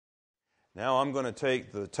Now I'm going to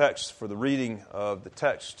take the text for the reading of the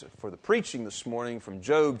text for the preaching this morning from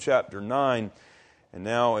Job chapter 9. And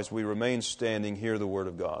now as we remain standing, hear the Word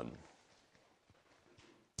of God.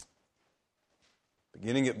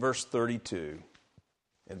 Beginning at verse 32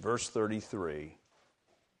 and verse 33,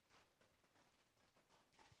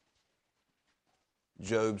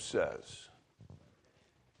 Job says,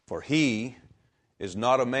 "For he is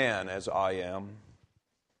not a man as I am,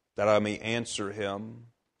 that I may answer him,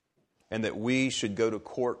 and that we should go to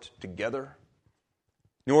court together.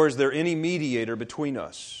 Nor is there any mediator between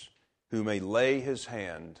us who may lay his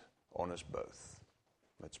hand on us both."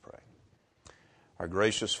 Let's pray. Our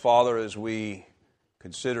gracious Father, as we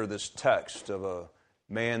consider this text of a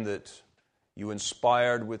man that you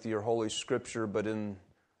inspired with your Holy Scripture, but in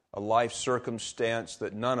a life circumstance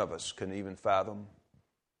that none of us can even fathom,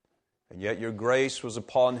 and yet your grace was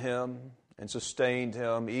upon him and sustained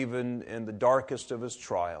him even in the darkest of his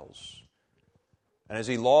trials. And as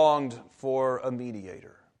he longed for a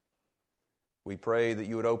mediator, we pray that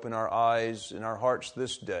you would open our eyes and our hearts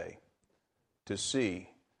this day to see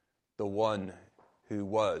the one who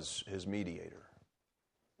was his mediator,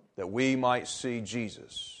 that we might see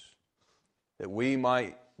Jesus, that we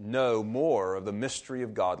might know more of the mystery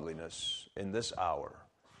of godliness in this hour,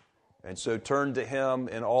 and so turn to him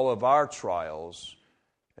in all of our trials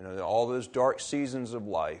and in all those dark seasons of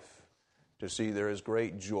life to see there is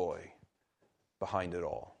great joy behind it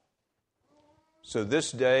all. So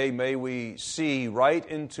this day may we see right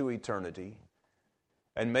into eternity,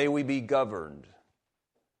 and may we be governed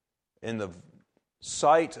in the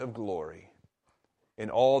sight of glory in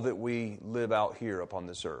all that we live out here upon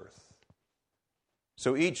this earth.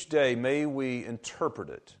 So each day may we interpret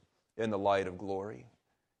it in the light of glory.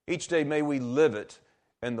 Each day may we live it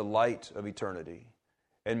in the light of eternity.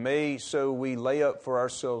 And may so we lay up for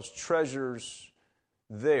ourselves treasures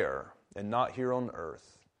there and not here on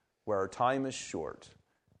earth, where our time is short,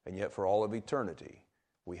 and yet for all of eternity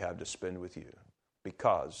we have to spend with you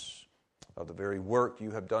because of the very work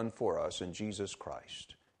you have done for us in Jesus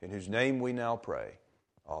Christ, in whose name we now pray.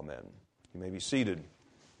 Amen. You may be seated.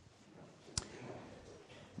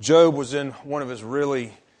 Job was in one of his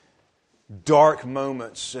really dark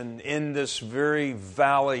moments, and in this very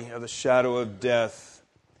valley of the shadow of death,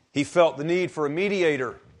 he felt the need for a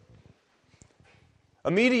mediator. A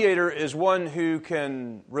mediator is one who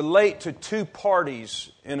can relate to two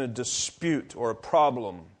parties in a dispute or a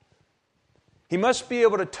problem. He must be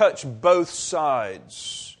able to touch both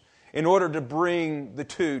sides in order to bring the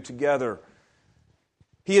two together.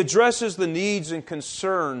 He addresses the needs and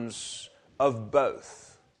concerns of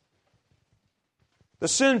both. The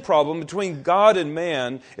sin problem between God and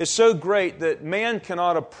man is so great that man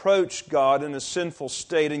cannot approach God in a sinful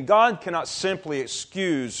state, and God cannot simply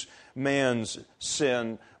excuse man's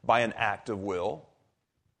sin by an act of will.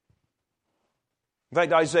 In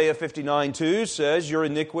fact, Isaiah 59:2 says, "Your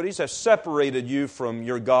iniquities have separated you from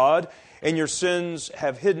your God, and your sins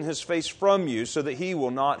have hidden His face from you so that He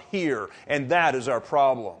will not hear." And that is our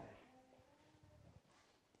problem.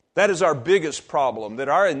 That is our biggest problem, that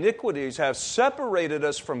our iniquities have separated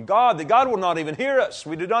us from God, that God will not even hear us.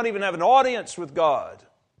 We do not even have an audience with God.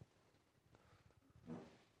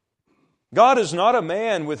 God is not a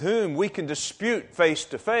man with whom we can dispute face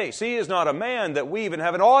to face. He is not a man that we even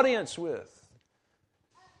have an audience with.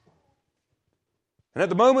 And at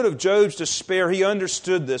the moment of Job's despair, he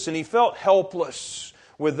understood this, and he felt helpless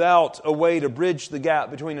without a way to bridge the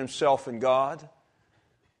gap between himself and God.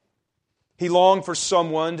 He longed for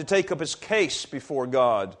someone to take up his case before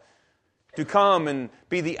God, to come and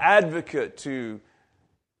be the advocate, to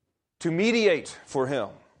mediate for him.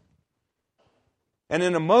 And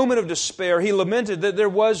in a moment of despair, he lamented that there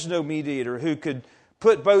was no mediator who could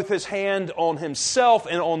put both his hand on himself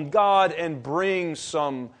and on God and bring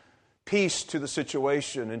some peace to the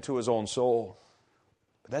situation and to his own soul.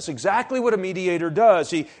 But that's exactly what a mediator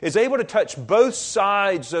does. He is able to touch both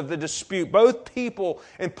sides of the dispute, both people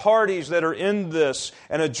and parties that are in this,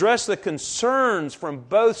 and address the concerns from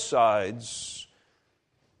both sides.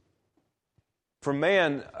 For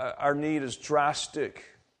man, our need is drastic.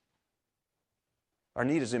 Our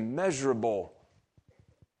need is immeasurable.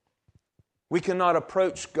 We cannot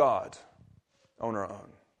approach God on our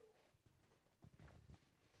own.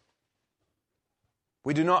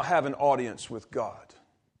 We do not have an audience with God.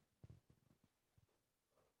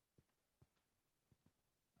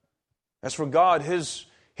 As for God, His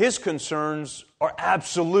concerns are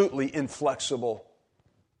absolutely inflexible.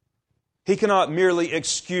 He cannot merely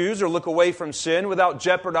excuse or look away from sin without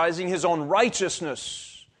jeopardizing His own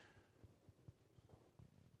righteousness.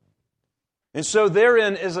 And so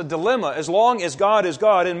therein is a dilemma. As long as God is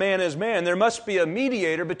God and man is man, there must be a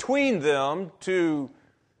mediator between them to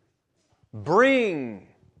bring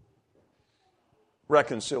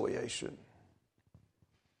reconciliation.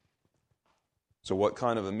 So what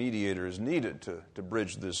kind of a mediator is needed to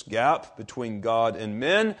bridge this gap between God and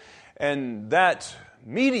men? And that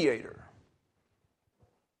mediator,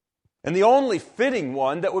 and the only fitting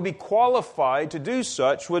one that would be qualified to do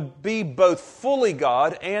such, would be both fully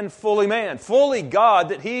God and fully man. Fully God,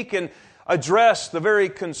 that He can address the very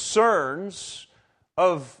concerns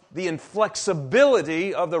of the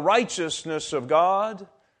inflexibility of the righteousness of God.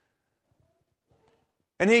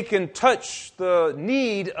 And He can touch the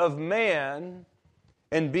need of man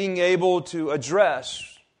in being able to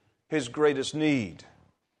address his greatest need.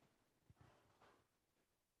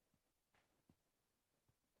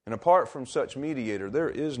 And apart from such mediator, there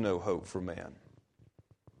is no hope for man.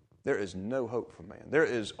 There is no hope for man. There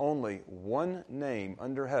is only one name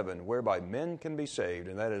under heaven whereby men can be saved,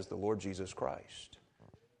 and that is the Lord Jesus Christ.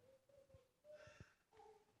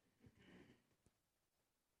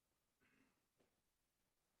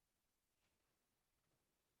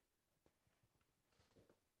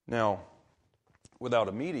 Now, without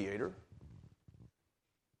a mediator,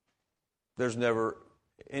 there's never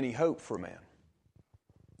any hope for man.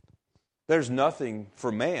 There's nothing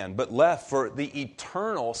for man but left for the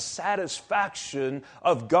eternal satisfaction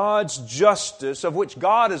of God's justice, of which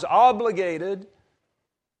God is obligated.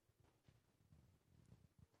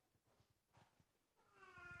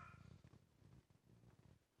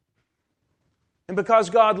 And because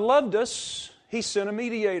God loved us, He sent a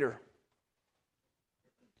mediator.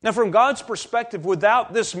 Now, from God's perspective,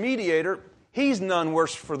 without this mediator, He's none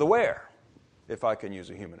worse for the wear, if I can use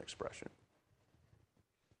a human expression.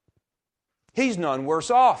 He's none worse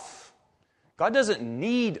off. God doesn't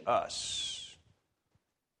need us.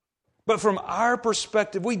 But from our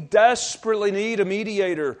perspective, we desperately need a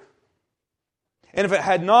mediator. And if it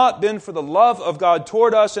had not been for the love of God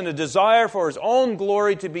toward us and a desire for His own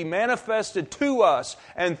glory to be manifested to us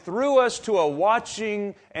and through us to a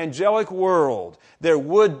watching angelic world, there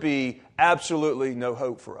would be absolutely no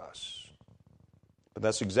hope for us. But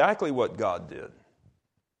that's exactly what God did.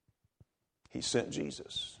 He sent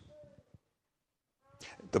Jesus,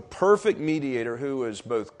 the perfect mediator who is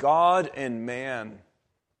both God and man.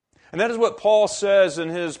 And that is what Paul says in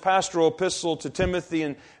his pastoral epistle to Timothy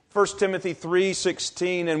in 1 Timothy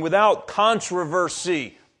 3:16, and without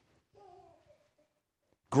controversy,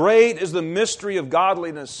 great is the mystery of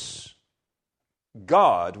godliness.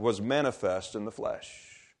 God was manifest in the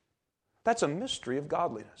flesh. That's a mystery of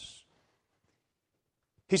godliness.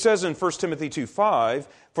 He says in 1 Timothy 2:5,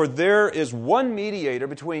 for there is one mediator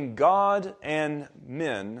between God and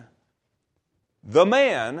men, the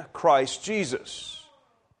man, Christ Jesus.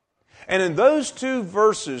 And in those two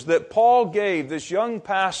verses that Paul gave this young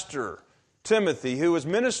pastor, Timothy, who was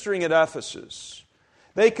ministering at Ephesus,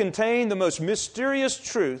 they contain the most mysterious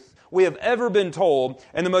truth we have ever been told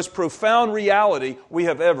and the most profound reality we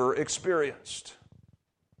have ever experienced.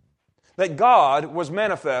 That God was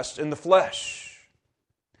manifest in the flesh.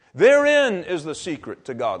 Therein is the secret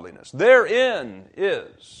to godliness. Therein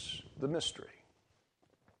is the mystery.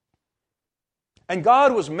 And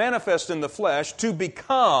God was manifest in the flesh to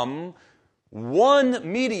become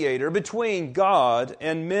one mediator between God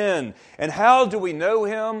and men. And how do we know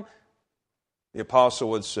Him? The apostle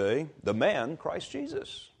would say, the man, Christ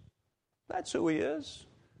Jesus. That's who He is.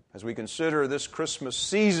 As we consider this Christmas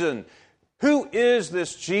season, who is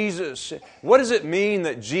this Jesus? What does it mean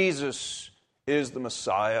that Jesus is the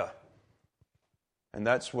Messiah? And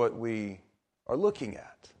that's what we are looking at.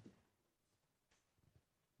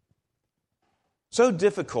 So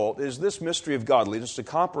difficult is this mystery of godliness to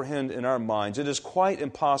comprehend in our minds. It is quite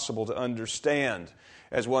impossible to understand.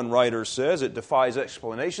 As one writer says, it defies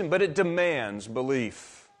explanation, but it demands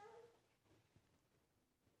belief.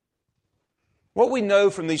 What we know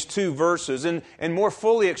from these two verses, and more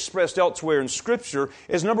fully expressed elsewhere in Scripture,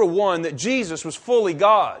 is number one, that Jesus was fully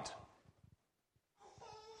God.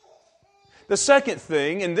 The second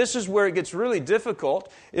thing, and this is where it gets really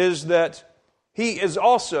difficult, is that He is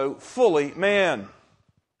also fully man.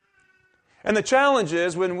 And the challenge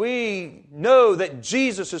is when we know that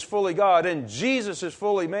Jesus is fully God and Jesus is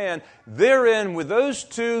fully man, therein with those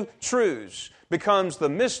two truths becomes the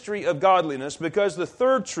mystery of godliness, because the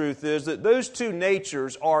third truth is that those two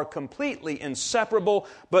natures are completely inseparable,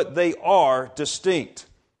 but they are distinct.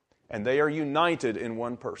 And they are united in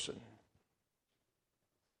one person.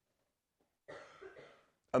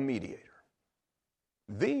 A mediator.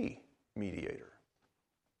 The mediator.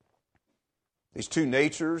 These two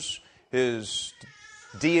natures, His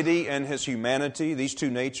deity and His humanity, these two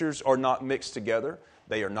natures, are not mixed together.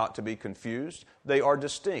 They are not to be confused. They are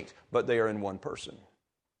distinct, but they are in one person.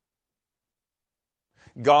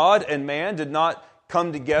 God and man did not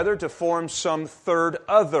come together to form some third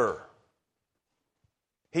other.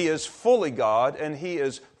 He is fully God and He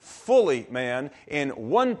is fully man in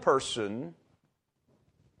one person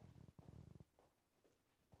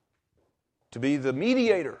to be the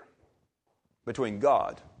mediator between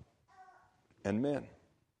God and men.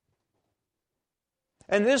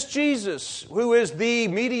 And this Jesus, who is the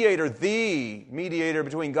mediator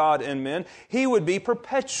between God and men, He would be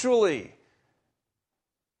perpetually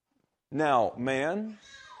now man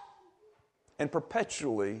and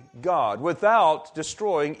perpetually God, without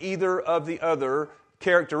destroying either of the other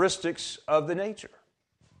characteristics of the nature.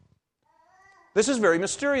 This is very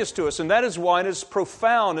mysterious to us, and that is why it is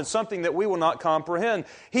profound and something that we will not comprehend.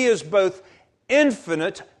 He is both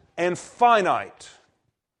infinite and finite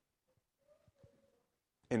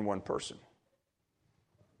in one person.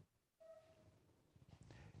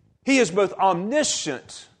 He is both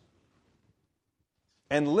omniscient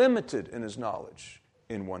and limited in His knowledge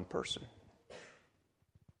in one person.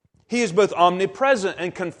 He is both omnipresent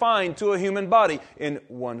and confined to a human body in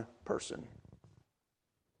one person.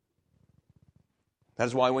 That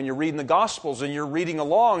is why when you're reading the Gospels and you're reading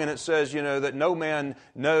along and it says, that no man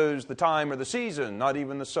knows the time or the season, not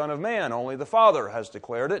even the Son of Man, only the Father has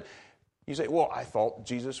declared it. You say, well, I thought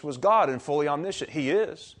Jesus was God and fully omniscient. He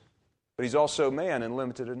is, but He's also man and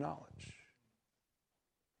limited in knowledge.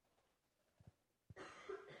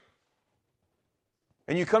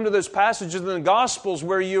 And you come to those passages in the Gospels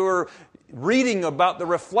where you're reading about the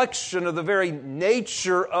reflection of the very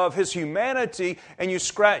nature of His humanity, and you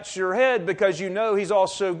scratch your head because you know He's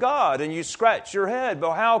also God, and you scratch your head,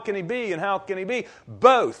 but how can He be and how can He be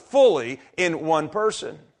both fully in one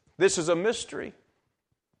person? This is a mystery.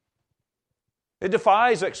 It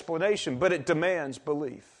defies explanation, but it demands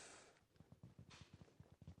belief.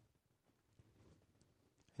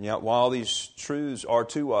 And yet, while these truths are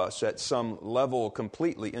to us at some level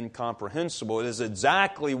completely incomprehensible, it is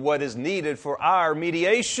exactly what is needed for our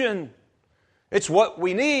mediation. It's what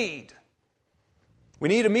we need. We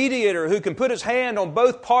need a mediator who can put his hand on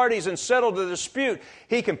both parties and settle the dispute.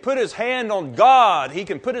 He can put his hand on God. He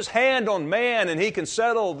can put his hand on man, and he can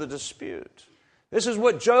settle the dispute. This is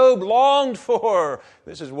what Job longed for.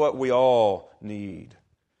 This is what we all need.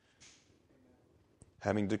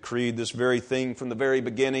 Having decreed this very thing from the very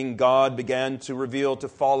beginning, God began to reveal to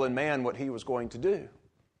fallen man what He was going to do.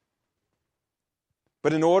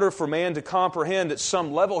 But in order for man to comprehend at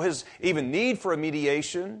some level his even need for a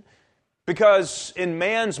mediation, because in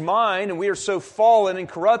man's mind, and we are so fallen and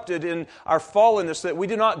corrupted in our fallenness that we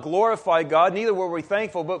do not glorify God, neither were we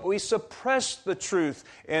thankful, but we suppress the truth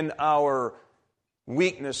in our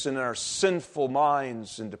weakness, in our sinful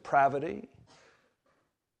minds and depravity.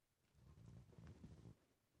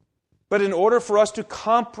 But in order for us to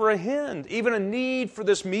comprehend even a need for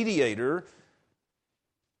this mediator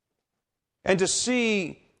and to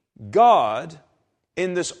see God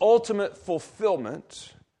in this ultimate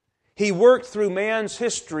fulfillment, He worked through man's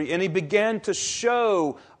history and He began to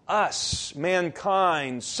show us,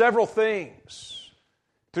 mankind, several things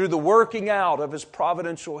through the working out of His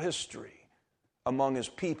providential history among His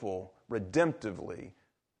people, redemptively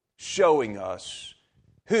showing us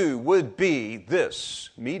who would be this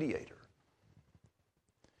mediator.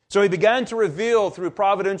 So He began to reveal through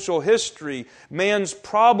providential history man's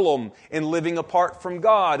problem in living apart from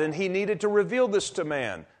God, and He needed to reveal this to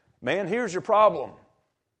man. Man, here's your problem.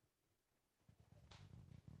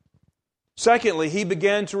 Secondly, He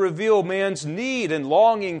began to reveal man's need and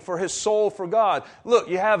longing for his soul for God. Look,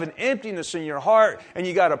 you have an emptiness in your heart, and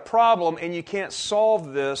you got a problem, and you can't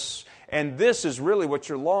solve this, and this is really what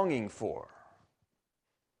you're longing for.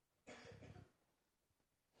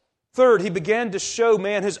 Third, He began to show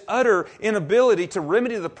man his utter inability to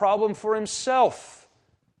remedy the problem for himself.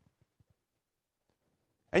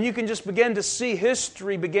 And you can just begin to see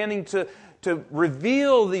history beginning to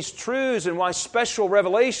reveal these truths, and why special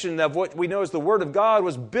revelation of what we know as the Word of God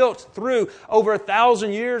was built through over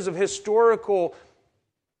 1,000 years of historical,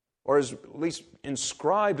 or is at least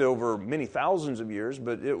inscribed over many thousands of years,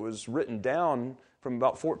 but it was written down from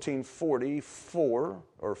about 1444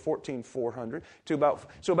 or 14400 to about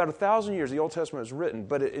 1,000 years the Old Testament is written,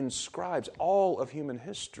 but it inscribes all of human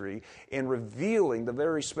history in revealing the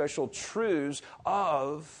very special truths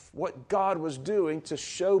of what God was doing to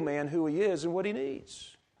show man who He is and what he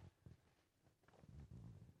needs.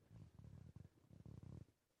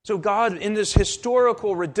 So God, in this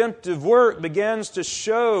historical redemptive work, begins to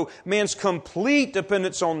show man's complete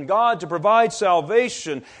dependence on God to provide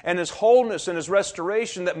salvation and His wholeness and His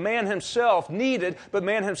restoration that man himself needed, but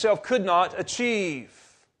man himself could not achieve.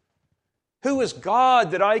 Who is God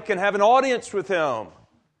that I can have an audience with Him?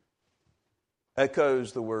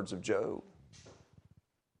 Echoes the words of Job.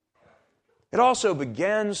 It also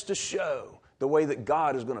begins to show the way that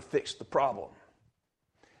God is going to fix the problem,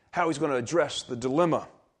 how He's going to address the dilemma.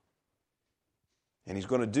 And He's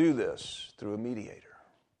going to do this through a mediator.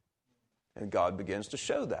 And God begins to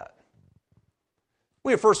show that.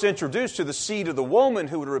 We are first introduced to the seed of the woman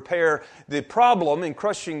who would repair the problem in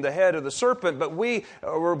crushing the head of the serpent, but we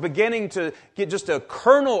were beginning to get just a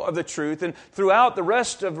kernel of the truth, and throughout the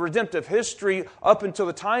rest of redemptive history up until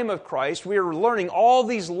the time of Christ, we are learning all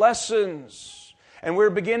these lessons, and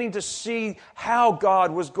we're beginning to see how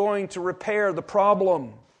God was going to repair the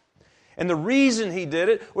problem. And the reason He did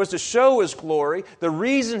it was to show His glory. The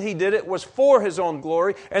reason He did it was for His own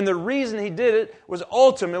glory. And the reason He did it was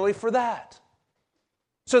ultimately for that.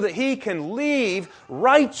 So that He can leave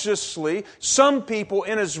righteously some people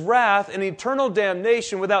in His wrath and eternal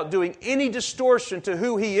damnation without doing any distortion to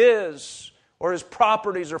who He is, or His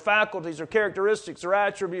properties or faculties or characteristics or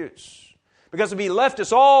attributes. Because if He left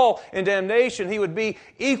us all in damnation, He would be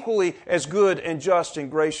equally as good and just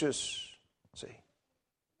and gracious.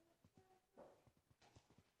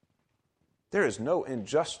 There is no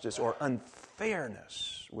injustice or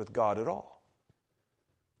unfairness with God at all.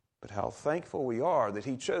 But how thankful we are that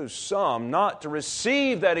He chose some not to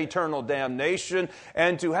receive that eternal damnation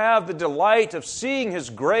and to have the delight of seeing His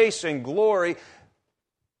grace and glory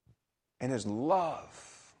and His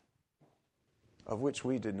love, of which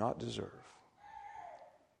we did not deserve.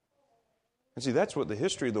 And see, that's what the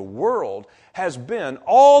history of the world has been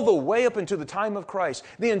all the way up into the time of Christ.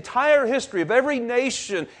 The entire history of every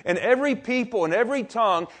nation and every people and every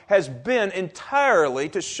tongue has been entirely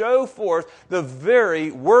to show forth the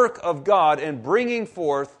very work of God in bringing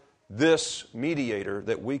forth this mediator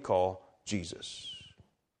that we call Jesus.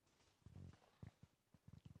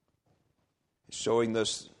 Showing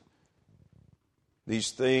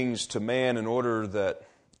these things to man in order that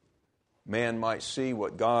man might see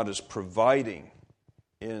what God is providing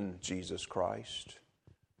in Jesus Christ.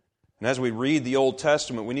 And as we read the Old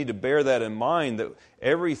Testament, we need to bear that in mind, that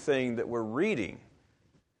everything that we're reading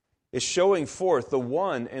is showing forth the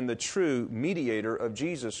one and the true mediator of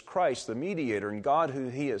Jesus Christ, the mediator and God who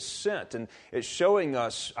He has sent. And it's showing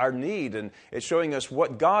us our need, and it's showing us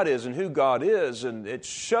what God is and who God is, and it's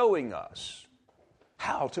showing us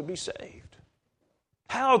how to be saved.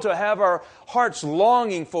 How to have our heart's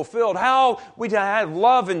longing fulfilled. How we to have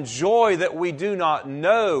love and joy that we do not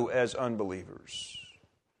know as unbelievers.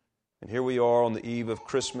 And here we are on the eve of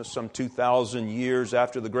Christmas, some 2,000 years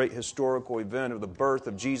after the great historical event of the birth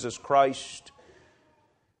of Jesus Christ.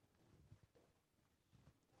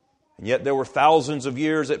 And yet there were thousands of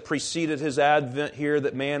years that preceded His advent here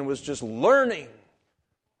that man was just learning.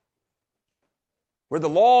 Where the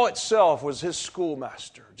law itself was his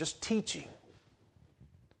schoolmaster, just teaching.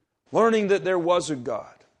 Learning that there was a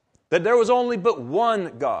God, that there was only but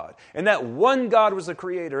one God, and that one God was the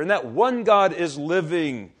Creator, and that one God is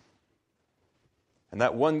living, and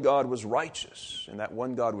that one God was righteous, and that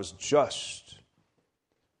one God was just.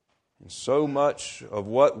 And so much of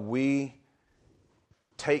what we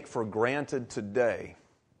take for granted today,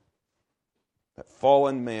 that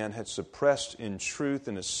fallen man had suppressed in truth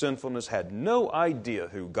and his sinfulness, had no idea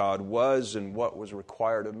who God was and what was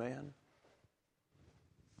required of man.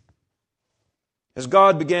 As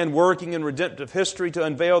God began working in redemptive history to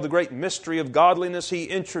unveil the great mystery of godliness, He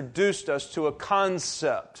introduced us to a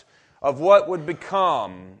concept of what would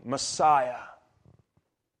become Messiah.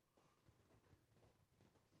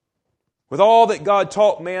 With all that God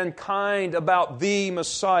taught mankind about the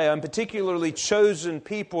Messiah, and particularly chosen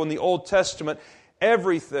people in the Old Testament,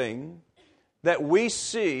 everything that we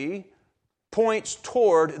see points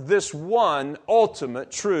toward this one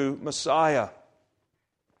ultimate true Messiah.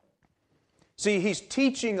 See, He's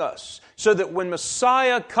teaching us so that when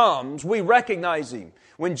Messiah comes, we recognize Him.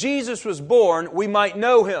 When Jesus was born, we might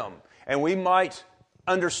know Him, and we might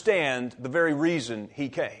understand the very reason He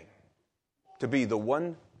came, to be the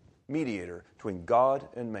one mediator between God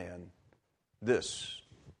and man. This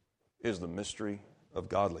is the mystery of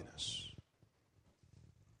godliness.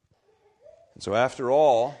 And so after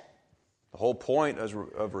all, the whole point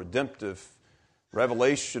of redemptive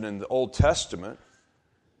revelation in the Old Testament,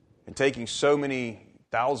 and taking so many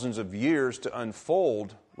thousands of years to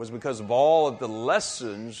unfold, was because of all of the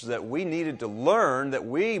lessons that we needed to learn that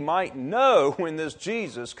we might know when this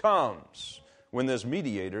Jesus comes when this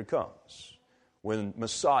mediator comes, when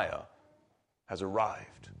Messiah has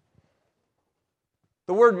arrived.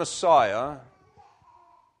 The word Messiah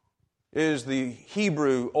is the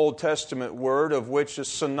Hebrew Old Testament word of which is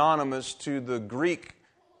synonymous to the Greek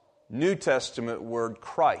New Testament word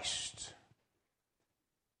Christ.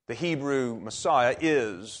 The Hebrew Messiah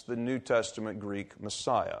is the New Testament Greek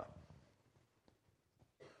Messiah.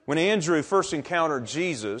 When Andrew first encountered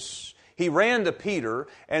Jesus, he ran to Peter,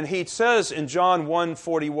 and he says in John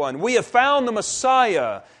 1:41, "We have found the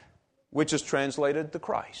Messiah," which is translated the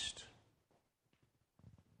Christ.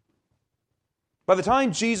 By the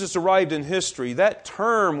time Jesus arrived in history, that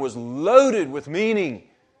term was loaded with meaning.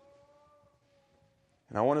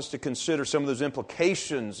 And I want us to consider some of those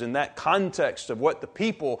implications in that context of what the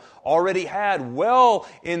people already had well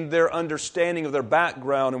in their understanding of their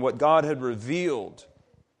background and what God had revealed.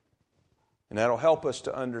 And that'll help us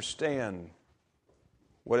to understand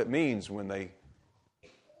what it means when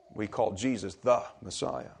we call Jesus the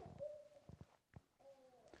Messiah.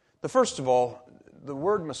 First of all, the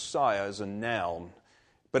word Messiah is a noun,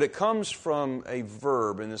 but it comes from a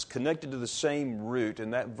verb and is connected to the same root,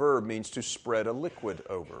 and that verb means to spread a liquid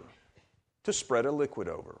over. To spread a liquid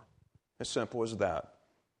over. As simple as that.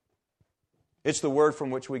 It's the word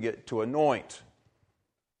from which we get to anoint.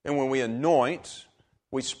 And when we anoint,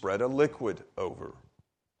 we spread a liquid over.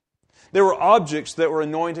 There were objects that were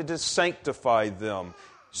anointed to sanctify them.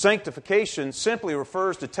 Sanctification simply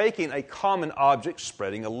refers to taking a common object,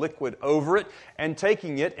 spreading a liquid over it, and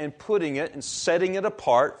taking it and putting it and setting it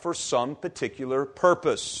apart for some particular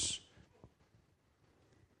purpose.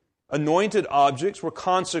 Anointed objects were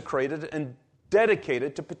consecrated and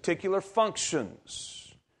dedicated to particular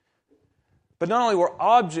functions. But not only were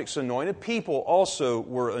objects anointed, people also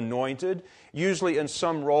were anointed, usually in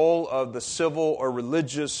some role of the civil or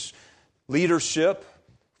religious leadership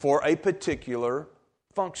for a particular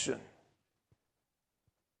function.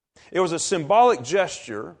 It was a symbolic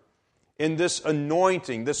gesture in this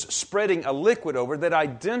anointing, this spreading a liquid over, that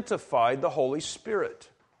identified the Holy Spirit.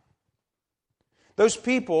 Those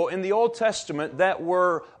people in the Old Testament that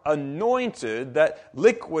were anointed, that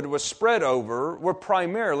liquid was spread over, were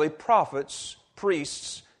primarily prophets,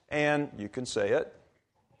 priests, and, you can say it,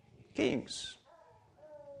 kings.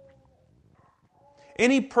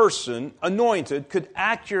 Any person anointed could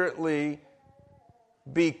accurately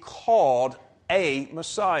be called a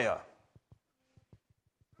Messiah.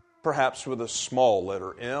 Perhaps with a small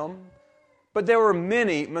letter M. But there were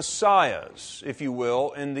many Messiahs, if you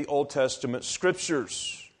will, in the Old Testament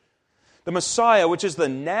Scriptures. The Messiah, which is the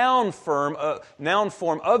noun form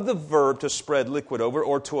of the verb to spread liquid over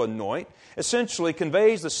or to anoint, essentially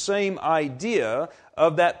conveys the same idea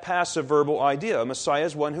of that passive verbal idea. A Messiah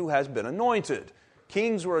is one who has been anointed.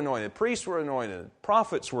 Kings were anointed, priests were anointed,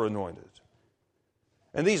 prophets were anointed.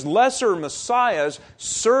 And these lesser messiahs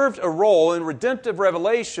served a role in redemptive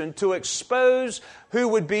revelation to expose who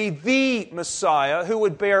would be the Messiah, who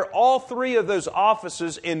would bear all three of those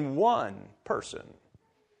offices in one person.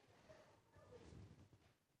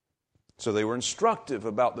 So they were instructive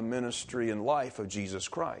about the ministry and life of Jesus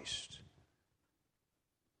Christ.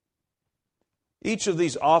 Each of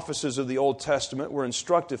these offices of the Old Testament were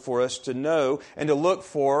instructive for us to know and to look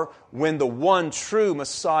for when the one true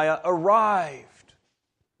Messiah arrived.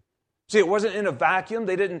 See, it wasn't in a vacuum.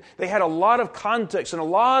 They had a lot of context and a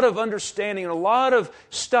lot of understanding and a lot of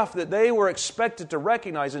stuff that they were expected to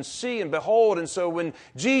recognize and see and behold. And so when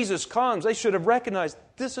Jesus comes, they should have recognized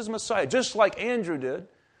this is Messiah, just like Andrew did.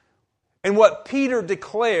 And what Peter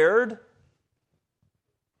declared,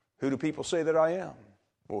 who do people say that I am?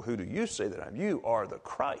 Well, who do you say that I am? You are the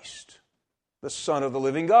Christ, the Son of the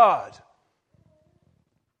living God.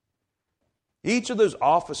 Each of those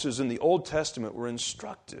offices in the Old Testament were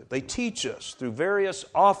instructive. They teach us through various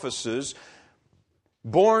offices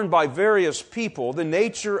borne by various people the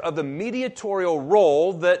nature of the mediatorial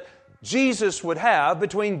role that Jesus would have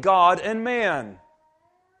between God and man.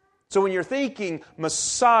 So when you're thinking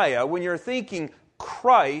Messiah, when you're thinking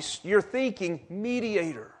Christ, you're thinking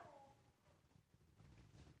mediator.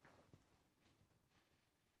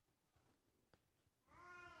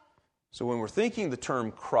 So when we're thinking the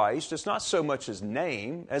term Christ, it's not so much his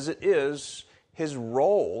name as it is his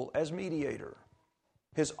role as mediator,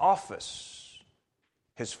 his office,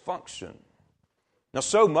 his function. Now,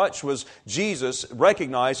 so much was Jesus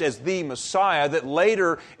recognized as the Messiah that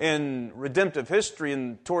later in redemptive history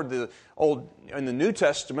and toward the New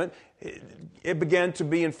Testament, it began to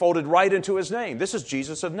be enfolded right into his name. This is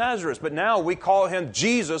Jesus of Nazareth, but now we call him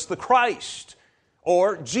Jesus the Christ,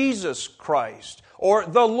 or Jesus Christ, or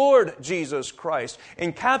the Lord Jesus Christ,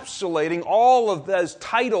 encapsulating all of those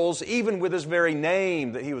titles, even with his very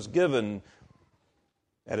name that he was given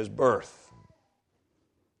at his birth.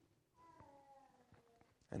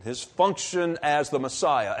 And his function as the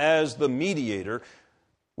Messiah, as the mediator,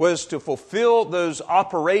 was to fulfill those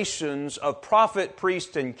operations of prophet,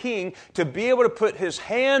 priest, and king, to be able to put his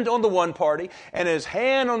hand on the one party and his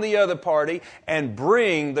hand on the other party and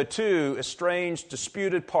bring the two estranged,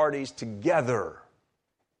 disputed parties together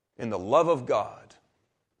in the love of God,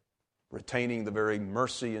 retaining the very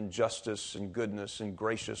mercy and justice and goodness and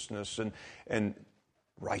graciousness and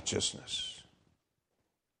righteousness.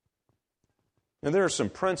 And there are some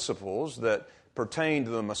principles that pertain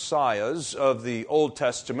to the Messiahs of the Old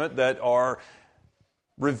Testament that are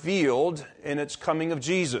revealed in its coming of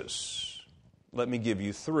Jesus. Let me give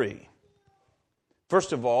you three.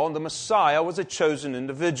 First of all, the Messiah was a chosen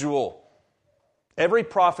individual. Every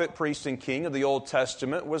prophet, priest, and king of the Old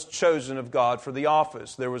Testament was chosen of God for the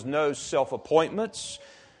office. There was no self-appointments.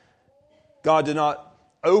 God did not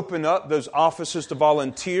open up those offices to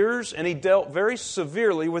volunteers, and he dealt very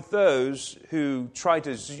severely with those who tried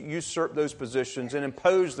to usurp those positions and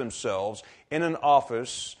impose themselves in an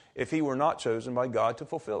office if he were not chosen by God to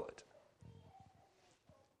fulfill it.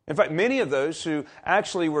 In fact, many of those who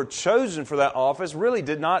actually were chosen for that office really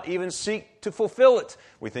did not even seek to fulfill it.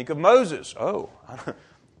 We think of Moses.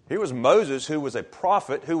 Here was Moses, who was a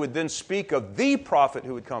prophet, who would then speak of the prophet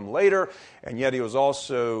who would come later, and yet he was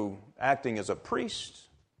also acting as a priest.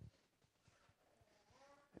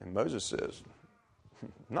 And Moses says,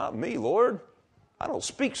 "Not me, Lord. I don't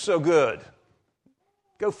speak so good.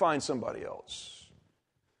 Go find somebody else."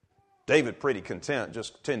 David pretty content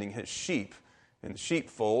just tending his sheep in the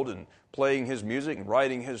sheepfold and playing his music and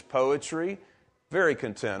writing his poetry. Very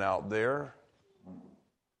content out there.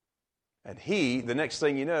 And the next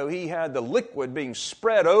thing you know, he had the liquid being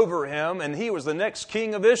spread over him, and he was the next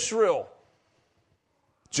king of Israel.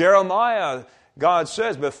 Jeremiah, God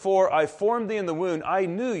says, "Before I formed thee in the womb, I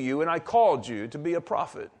knew you and I called you to be a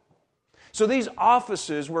prophet." So these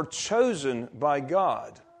offices were chosen by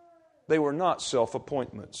God. They were not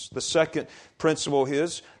self-appointments. The second principle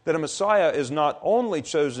is that a Messiah is not only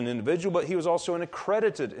chosen individual, but he was also an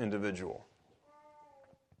accredited individual.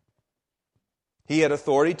 He had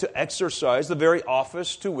authority to exercise the very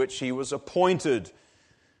office to which he was appointed.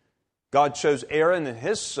 God chose Aaron and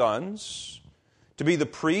his sons to be the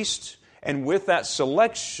priest, and with that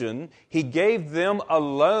selection, he gave them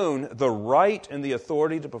alone the right and the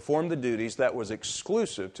authority to perform the duties that was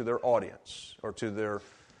exclusive to their audience or to their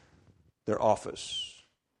office.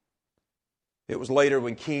 It was later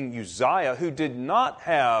when King Uzziah, who did not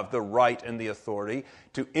have the right and the authority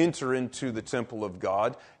to enter into the temple of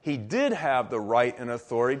God, he did have the right and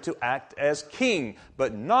authority to act as king,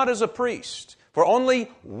 but not as a priest. For only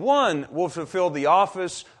one will fulfill the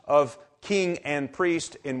office of king and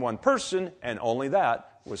priest in one person, and only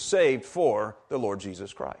that was saved for the Lord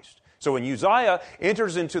Jesus Christ. So when Uzziah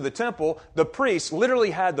enters into the temple, the priests literally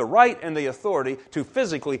had the right and the authority to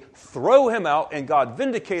physically throw him out, and God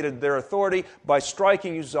vindicated their authority by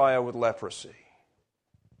striking Uzziah with leprosy.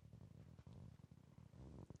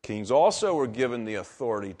 Kings also were given the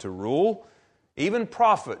authority to rule. Even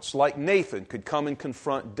prophets like Nathan could come and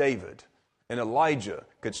confront David, and Elijah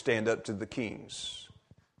could stand up to the kings.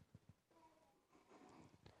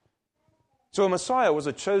 So a Messiah was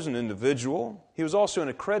a chosen individual. He was also an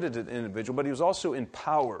accredited individual, but he was also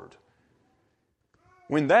empowered.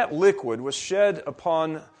 When that liquid was shed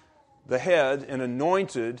upon the head and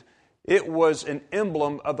anointed, it was an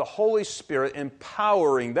emblem of the Holy Spirit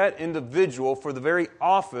empowering that individual for the very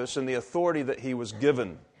office and the authority that he was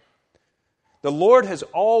given. The Lord has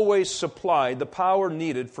always supplied the power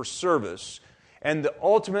needed for service, and the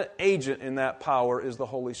ultimate agent in that power is the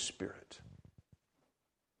Holy Spirit.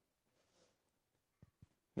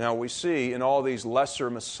 Now we see in all these lesser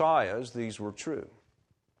Messiahs, these were true.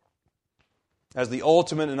 As the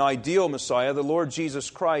ultimate and ideal Messiah, the Lord Jesus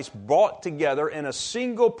Christ brought together in a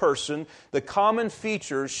single person the common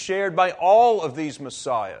features shared by all of these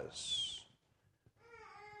Messiahs.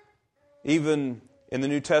 Even in the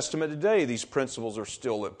New Testament today, these principles are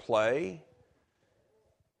still at play,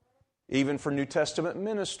 even for New Testament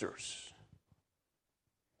ministers.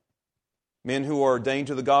 Men who are ordained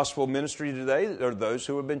to the gospel ministry today are those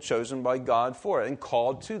who have been chosen by God for it and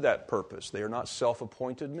called to that purpose. They are not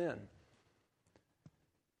self-appointed men.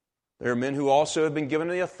 There are men who also have been given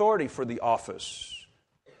the authority for the office.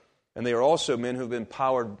 And they are also men who have been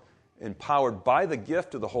empowered by the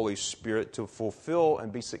gift of the Holy Spirit to fulfill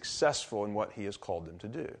and be successful in what He has called them to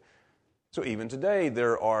do. So even today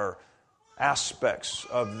there are aspects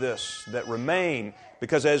of this that remain.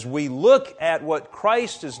 Because as we look at what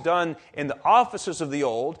Christ has done in the offices of the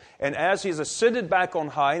old, and as He's ascended back on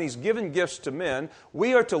high and He's given gifts to men,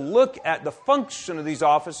 we are to look at the function of these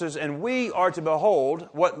offices, and we are to behold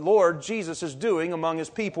what Lord Jesus is doing among His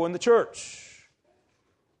people in the church.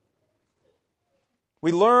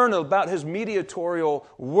 We learn about His mediatorial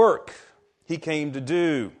work He came to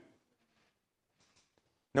do.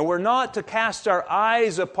 Now, we're not to cast our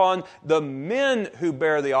eyes upon the men who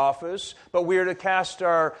bear the office, but we are to cast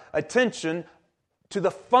our attention to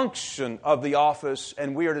the function of the office,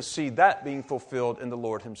 and we are to see that being fulfilled in the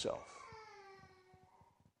Lord Himself.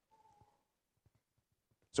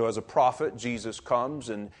 So as a prophet, Jesus comes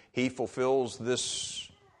and He fulfills this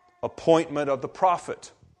appointment of the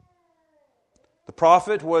prophet. The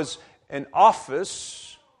prophet was an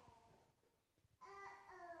office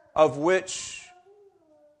of which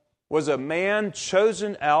was a man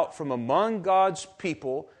chosen out from among God's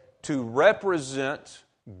people to represent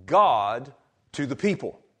God to the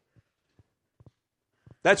people.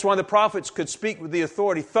 That's why the prophets could speak with the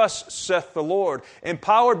authority, "Thus saith the Lord,"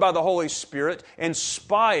 empowered by the Holy Spirit,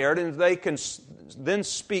 inspired, and they can then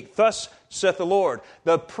speak, "Thus saith the Lord."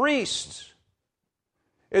 The priest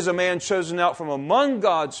is a man chosen out from among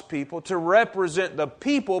God's people to represent the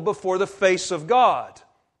people before the face of God.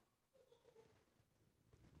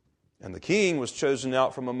 And the king was chosen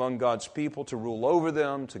out from among God's people to rule over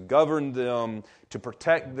them, to govern them, to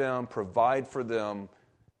protect them, provide for them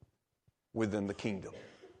within the kingdom.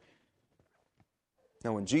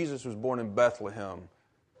 Now, when Jesus was born in Bethlehem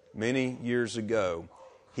many years ago,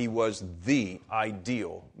 He was the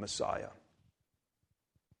ideal Messiah.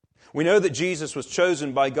 We know that Jesus was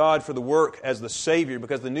chosen by God for the work as the Savior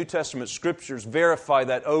because the New Testament Scriptures verify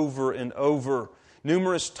that over and over.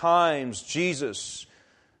 Numerous times Jesus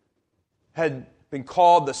had been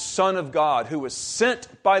called the Son of God, who was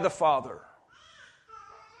sent by the Father.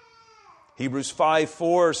 Hebrews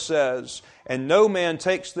 5:4 says, "And no man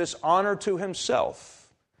takes this honor to himself,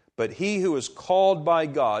 but he who is called by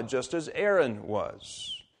God, just as Aaron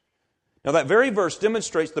was." Now that very verse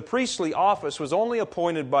demonstrates the priestly office was only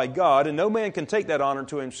appointed by God, and no man can take that honor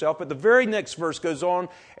to himself. But the very next verse goes on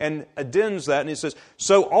and addends that, and it says,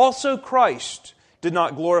 "So also Christ did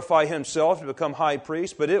not glorify Himself to become high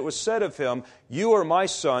priest, but it was said of Him, 'You are my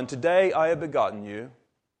Son, today I have begotten you.'"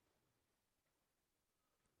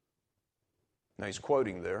 Now He's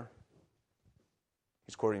quoting there.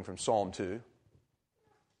 He's quoting from Psalm 2.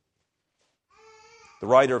 The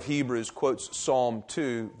writer of Hebrews quotes Psalm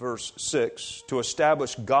 2, verse 6, to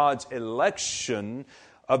establish God's election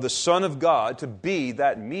of the Son of God to be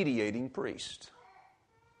that mediating priest.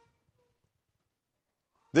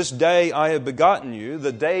 "This day I have begotten you,"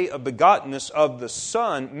 the day of begottenness of the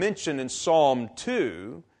Son mentioned in Psalm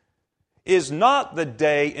 2, is not the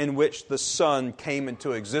day in which the Son came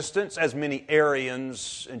into existence, as many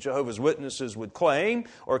Arians and Jehovah's Witnesses would claim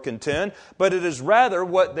or contend, but it is rather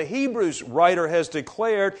what the Hebrews writer has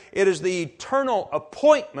declared. It is the eternal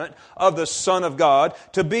appointment of the Son of God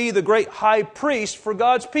to be the great high priest for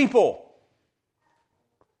God's people.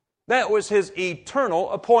 That was His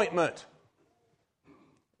eternal appointment.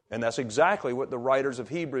 And that's exactly what the writers of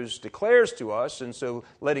Hebrews declares to us. And so,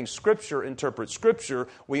 letting Scripture interpret Scripture,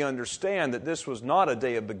 we understand that this was not a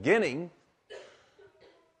day of beginning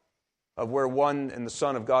of where one and the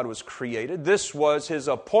Son of God was created. This was His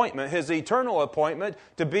appointment, His eternal appointment,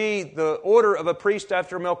 to be the order of a priest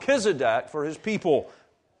after Melchizedek for His people.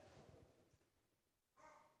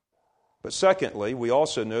 But secondly, we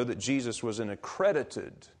also know that Jesus was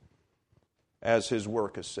accredited as His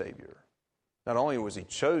work as Savior. Not only was He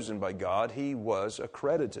chosen by God, He was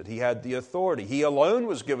accredited. He had the authority. He alone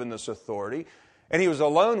was given this authority, and He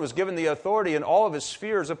alone was given the authority in all of His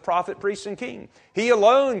spheres of prophet, priest, and king. He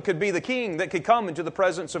alone could be the king that could come into the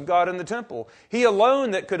presence of God in the temple. He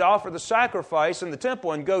alone that could offer the sacrifice in the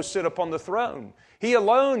temple and go sit upon the throne. He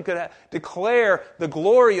alone could declare the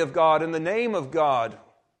glory of God and the name of God.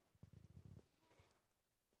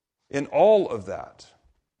 In all of that,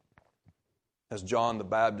 as John the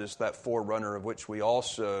Baptist, that forerunner of which we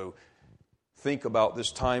also think about this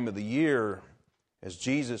time of the year, as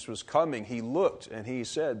Jesus was coming, He looked and He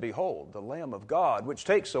said, "Behold, the Lamb of God, which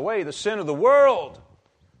takes away the sin of the world."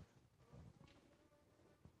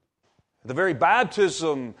 The very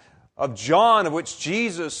baptism of John, of which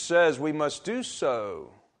Jesus says we must do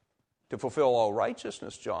so to fulfill all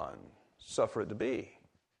righteousness, John suffered to be.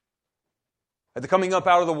 At the coming up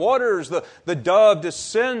out of the waters, the dove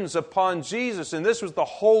descends upon Jesus, and this was the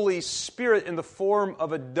Holy Spirit in the form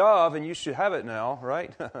of a dove, and you should have it now,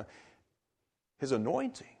 right? His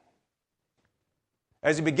anointing.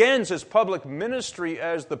 As he begins his public ministry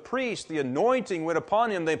as the priest, the anointing went upon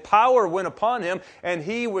him, the power went upon him, and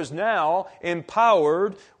he was now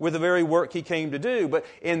empowered with the very work he came to do. But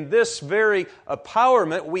in this very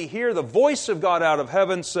empowerment, we hear the voice of God out of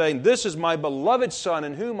heaven saying, "This is my beloved Son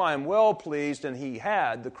in whom I am well pleased," and he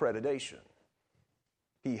had the accreditation.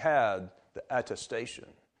 He had the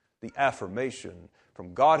attestation, the affirmation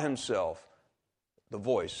from God Himself, the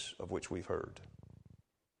voice of which we've heard.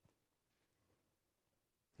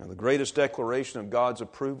 Now, the greatest declaration of God's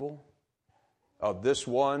approval of this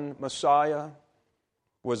one Messiah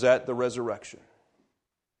was at the resurrection.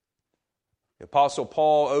 The Apostle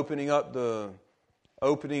Paul, opening up the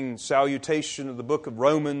opening salutation of the book of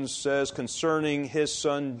Romans, says concerning His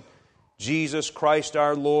Son, Jesus Christ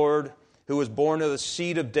our Lord, who was born of the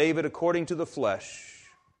seed of David according to the flesh,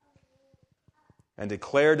 and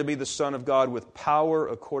declared to be the Son of God with power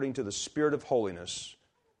according to the Spirit of holiness,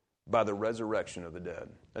 by the resurrection of the dead.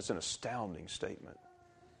 That's an astounding statement.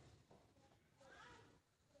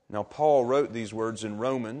 Now, Paul wrote these words in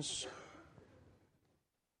Romans,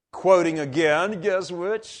 quoting again, guess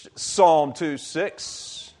which? Psalm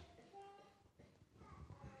 2:6.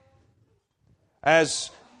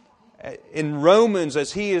 As in Romans,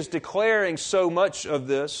 as he is declaring so much of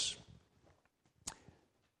this,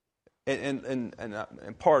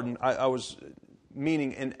 and pardon, I was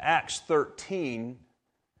meaning in Acts 13.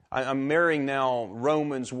 I'm marrying now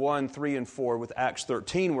Romans 1, 3, and 4 with Acts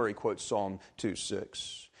 13, where he quotes Psalm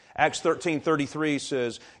 2:6. Acts 13:33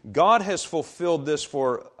 says, "God has fulfilled this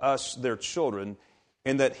for us, their children,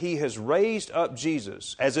 in that He has raised up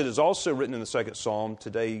Jesus, as it is also written in the second Psalm,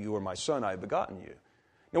 'Today you are my Son, I have begotten you.'"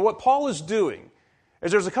 Now what Paul is doing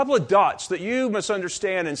is there's a couple of dots that you must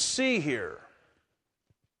understand and see here.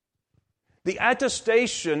 The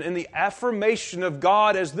attestation and the affirmation of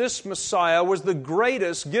God as this Messiah was the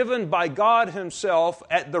greatest given by God Himself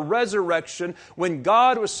at the resurrection when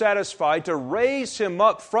God was satisfied to raise Him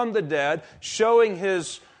up from the dead, showing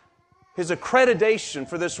His accreditation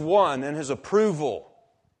for this one and His approval.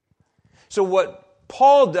 So what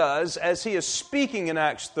Paul does as he is speaking in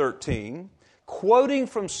Acts 13, quoting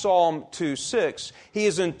from Psalm 2:6, he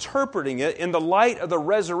is interpreting it in the light of the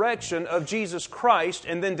resurrection of Jesus Christ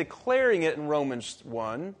and then declaring it in Romans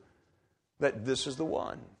 1 that this is the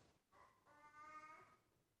one.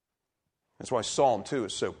 That's why Psalm 2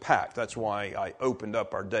 is so packed. That's why I opened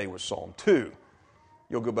up our day with Psalm 2.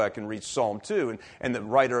 You'll go back and read Psalm 2. And the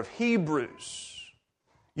writer of Hebrews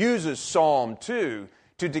uses Psalm 2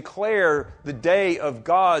 to declare the day of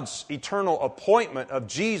God's eternal appointment of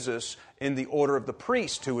Jesus in the order of the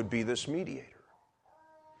priest who would be this mediator.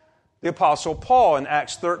 The Apostle Paul in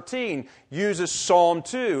Acts 13 uses Psalm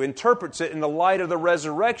 2, interprets it in the light of the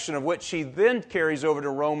resurrection, of which he then carries over to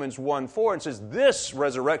Romans 1:4 and says this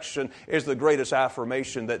resurrection is the greatest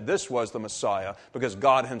affirmation that this was the Messiah because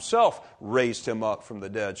God Himself raised Him up from the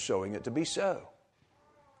dead, showing it to be so.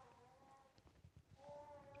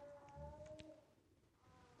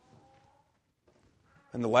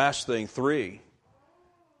 And the last thing, 3,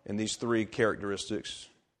 in these 3 characteristics,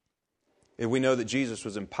 is we know that Jesus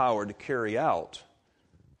was empowered to carry out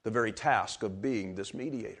the very task of being this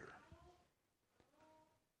mediator.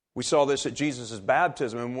 We saw this at Jesus'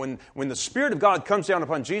 baptism, and when the Spirit of God comes down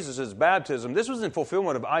upon Jesus' baptism, this was in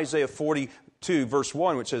fulfillment of Isaiah 42, verse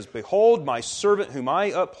 1, which says, "Behold, my servant whom I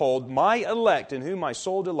uphold, my elect in whom my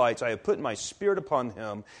soul delights, I have put my Spirit upon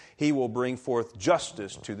him. He will bring forth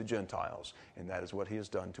justice to the Gentiles." And that is what He has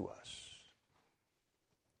done to us.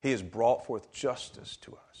 He has brought forth justice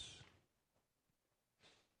to us.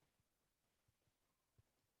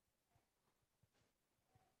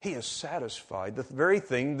 He has satisfied the very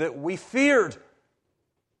thing that we feared.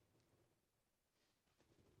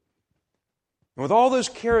 And with all those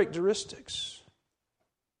characteristics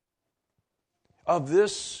of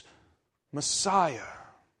this Messiah,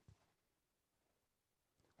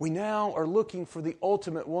 we now are looking for the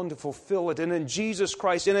ultimate one to fulfill it. And in Jesus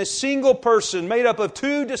Christ, in a single person made up of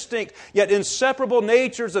 2 distinct yet inseparable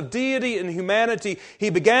natures of deity and humanity, He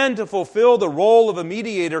began to fulfill the role of a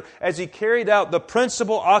mediator as He carried out the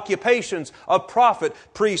principal occupations of prophet,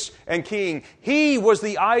 priest, and king. He was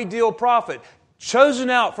the ideal prophet, chosen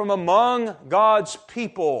out from among God's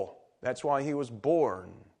people. That's why He was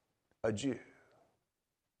born a Jew.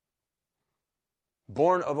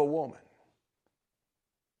 Born of a woman.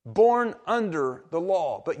 Born under the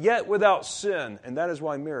law, but yet without sin. And that is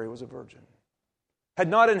why Mary was a virgin. Had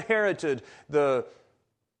not inherited the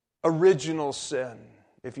original sin,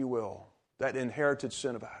 if you will, that inherited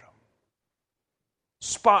sin of Adam.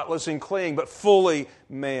 Spotless and clean, but fully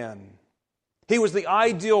man. He was the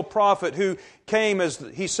ideal prophet who came, as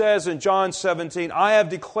he says in John 17, I have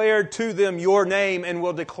declared to them your name and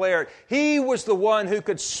will declare it. He was the one who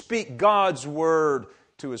could speak God's word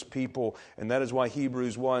to His people. And that is why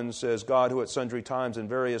Hebrews 1 says, God who at sundry times and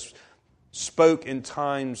various spoke in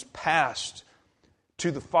times past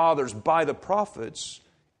to the fathers by the prophets,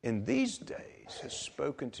 in these days has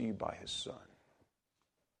spoken to you by His Son,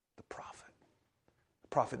 the prophet. The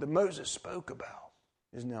prophet that Moses spoke about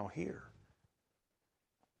is now here.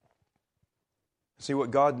 See,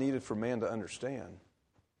 what God needed for man to understand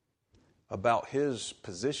about his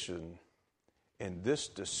position in this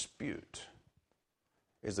dispute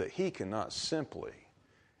is that he cannot simply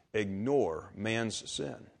ignore man's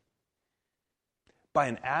sin. By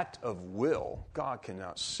an act of will, God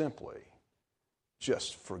cannot simply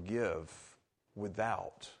just forgive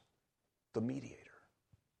without the mediator.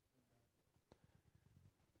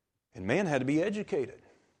 And man had to be educated.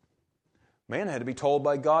 Man had to be told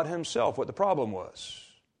by God Himself what the problem was.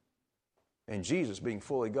 And Jesus, being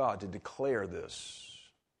fully God, to declare this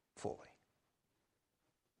fully.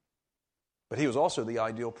 But He was also the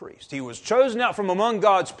ideal priest. He was chosen out from among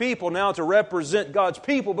God's people now to represent God's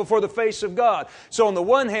people before the face of God. So on the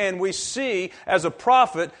one hand, we see as a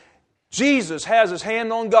prophet, Jesus has His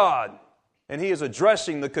hand on God. And He is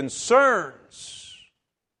addressing the concerns.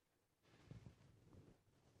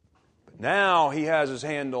 But now He has His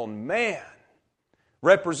hand on man,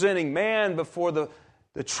 representing man before the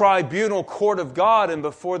tribunal court of God and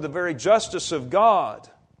before the very justice of God.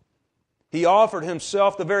 He offered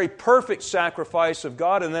Himself the very perfect sacrifice of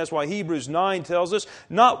God, and that's why Hebrews 9 tells us,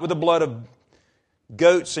 not with the blood of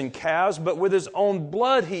goats and calves, but with His own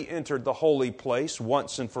blood He entered the holy place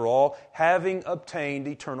once and for all, having obtained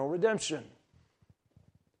eternal redemption.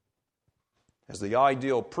 As the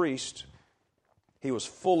ideal priest, He was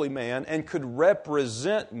fully man and could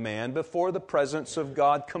represent man before the presence of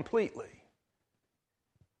God completely.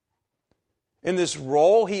 In this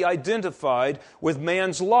role, He identified with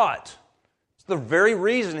man's lot. It's the very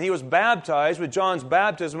reason He was baptized with John's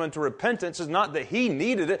baptism unto repentance is not that He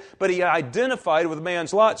needed it, but He identified with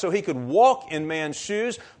man's lot so He could walk in man's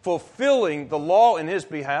shoes, fulfilling the law in His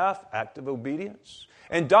behalf, active obedience,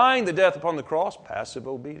 and dying the death upon the cross, passive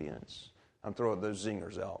obedience. I'm throwing those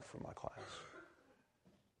zingers out for my class.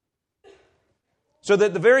 So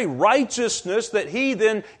that the very righteousness that He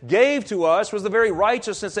then gave to us was the very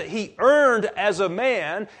righteousness that He earned as a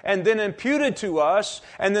man and then imputed to us.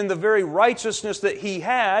 And then the very righteousness that He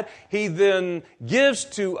had, He then gives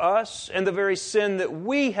to us. And the very sin that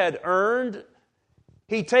we had earned,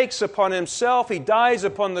 He takes upon Himself. He dies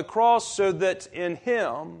upon the cross so that in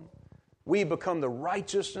Him we become the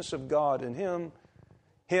righteousness of God. In Him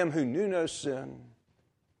who knew no sin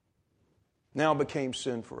now became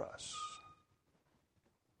sin for us.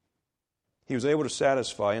 He was able to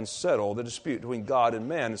satisfy and settle the dispute between God and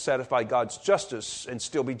man and satisfy God's justice and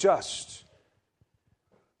still be just.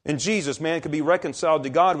 In Jesus, man could be reconciled to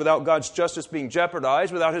God without God's justice being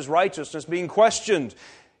jeopardized, without His righteousness being questioned.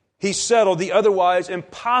 He settled the otherwise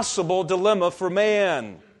impossible dilemma for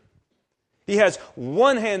man. He has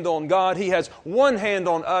one hand on God, He has one hand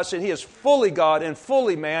on us, and He is fully God and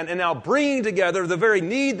fully man, and now bringing together the very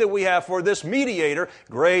need that we have for this mediator.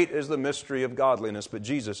 Great is the mystery of godliness, but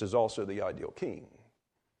Jesus is also the ideal king.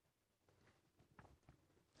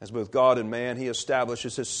 As both God and man, He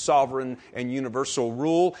establishes His sovereign and universal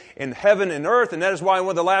rule in heaven and earth. And that is why one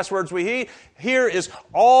of the last words we hear is,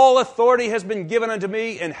 all authority has been given unto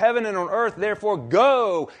me in heaven and on earth. Therefore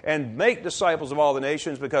go and make disciples of all the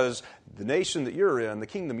nations, because the nation that you're in, the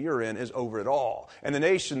kingdom you're in, is over it all. And the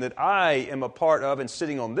nation that I am a part of and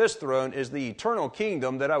sitting on this throne is the eternal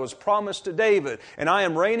kingdom that I was promised to David. And I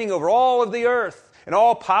am reigning over all of the earth. And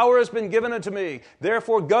all power has been given unto me.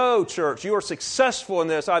 Therefore go, church. You are successful in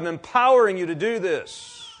this. I'm empowering you to do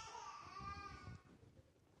this.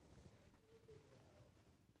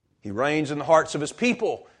 He reigns in the hearts of His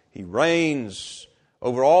people. He reigns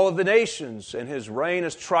over all of the nations. And His reign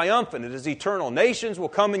is triumphant. It is eternal. Nations will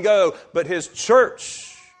come and go. But His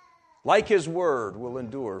church, like His word, will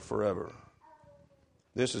endure forever.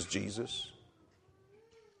 This is Jesus.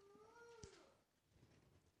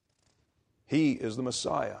 He is the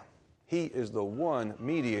Messiah. He is the one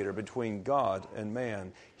mediator between God and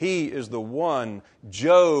man. He is the one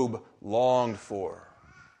Job longed for.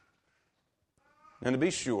 And to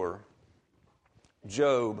be sure,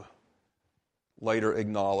 Job later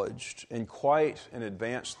acknowledged in quite an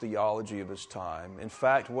advanced theology of his time. In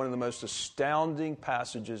fact, one of the most astounding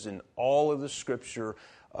passages in all of the Scripture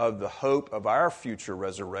of the hope of our future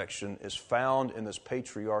resurrection is found in this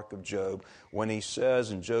patriarch of Job when he says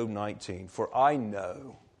in Job 19, "For I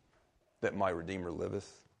know that my Redeemer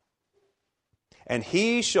liveth. And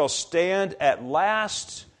he shall stand at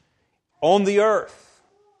last on the earth.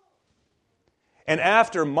 And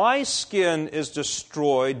after my skin is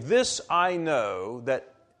destroyed, this I know,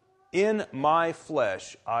 that in my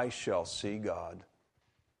flesh I shall see God.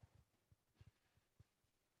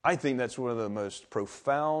 I think that's one of the most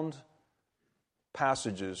profound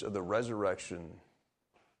passages of the resurrection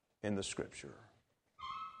in the Scripture.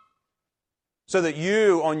 So that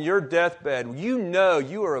you, on your deathbed, you know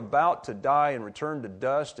you are about to die and return to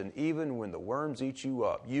dust, and even when the worms eat you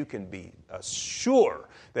up, you can be sure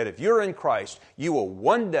that if you're in Christ, you will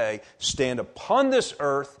one day stand upon this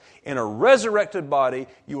earth in a resurrected body.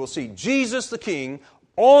 You will see Jesus the King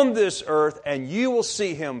on this earth, and you will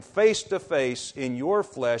see Him face to face in your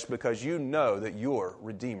flesh because you know that your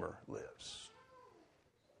Redeemer lives.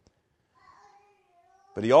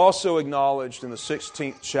 But he also acknowledged in the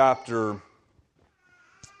 16th chapter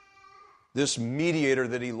this mediator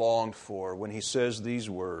that he longed for when he says these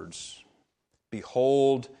words,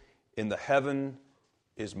 "Behold, in the heaven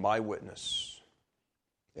is my witness,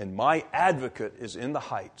 and my advocate is in the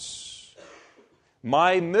heights.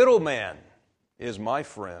 My middleman is my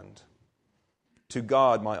friend. To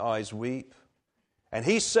God my eyes weep, and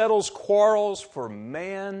he settles quarrels for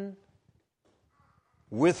man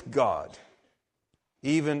with God,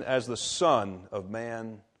 even as the Son of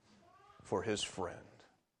Man for his friend."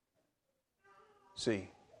 See,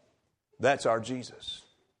 that's our Jesus.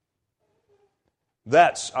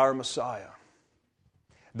 That's our Messiah.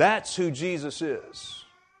 That's who Jesus is.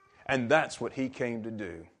 And that's what He came to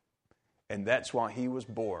do. And that's why He was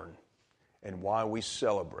born and why we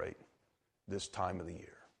celebrate this time of the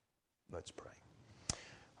year. Let's pray.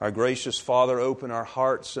 Our gracious Father, open our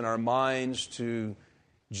hearts and our minds to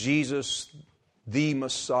Jesus, the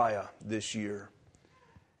Messiah, this year.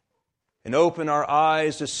 And open our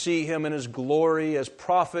eyes to see Him in His glory as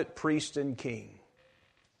prophet, priest, and king,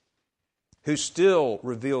 who still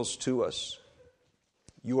reveals to us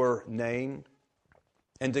your name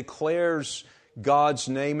and declares God's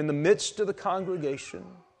name in the midst of the congregation,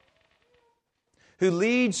 who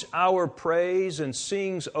leads our praise and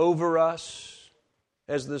sings over us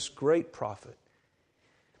as this great prophet,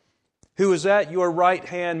 who is at your right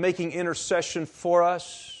hand making intercession for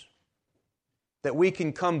us, that we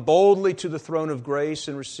can come boldly to the throne of grace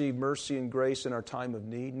and receive mercy and grace in our time of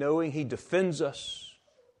need, knowing He defends us,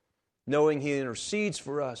 knowing He intercedes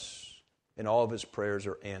for us, and all of His prayers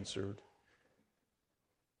are answered.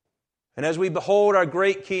 And as we behold our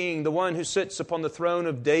great King, the one who sits upon the throne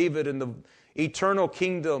of David in the eternal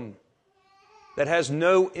kingdom that has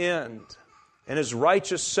no end, and His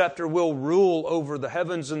righteous scepter will rule over the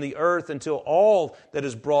heavens and the earth until all that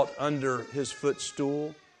is brought under His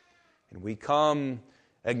footstool. And we come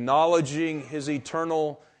acknowledging His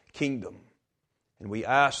eternal kingdom. And we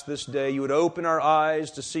ask this day you would open our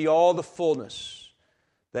eyes to see all the fullness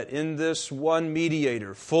that in this one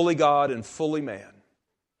mediator, fully God and fully man,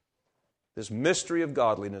 this mystery of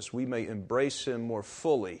godliness, we may embrace Him more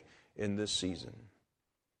fully in this season.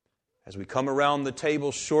 As we come around the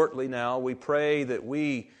table shortly now, we pray that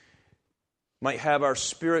we might have our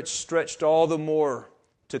spirits stretched all the more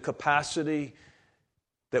to capacity,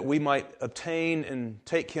 that we might obtain and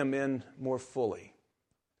take Him in more fully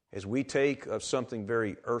as we take of something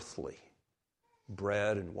very earthly,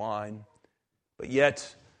 bread and wine, but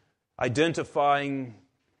yet identifying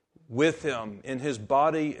with Him in His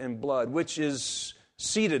body and blood, which is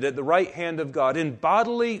seated at the right hand of God, in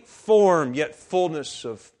bodily form, yet fullness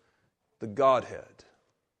of the Godhead.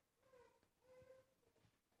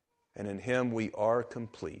 And in Him we are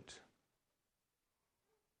complete.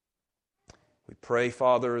 We pray,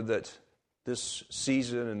 Father, that this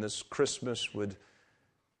season and this Christmas would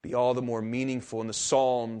be all the more meaningful, and the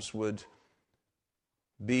Psalms would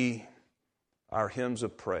be our hymns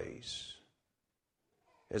of praise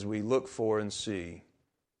as we look for and see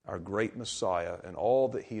our great Messiah and all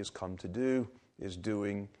that He has come to do, is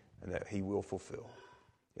doing, and that He will fulfill.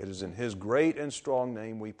 It is in His great and strong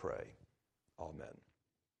name we pray. Amen.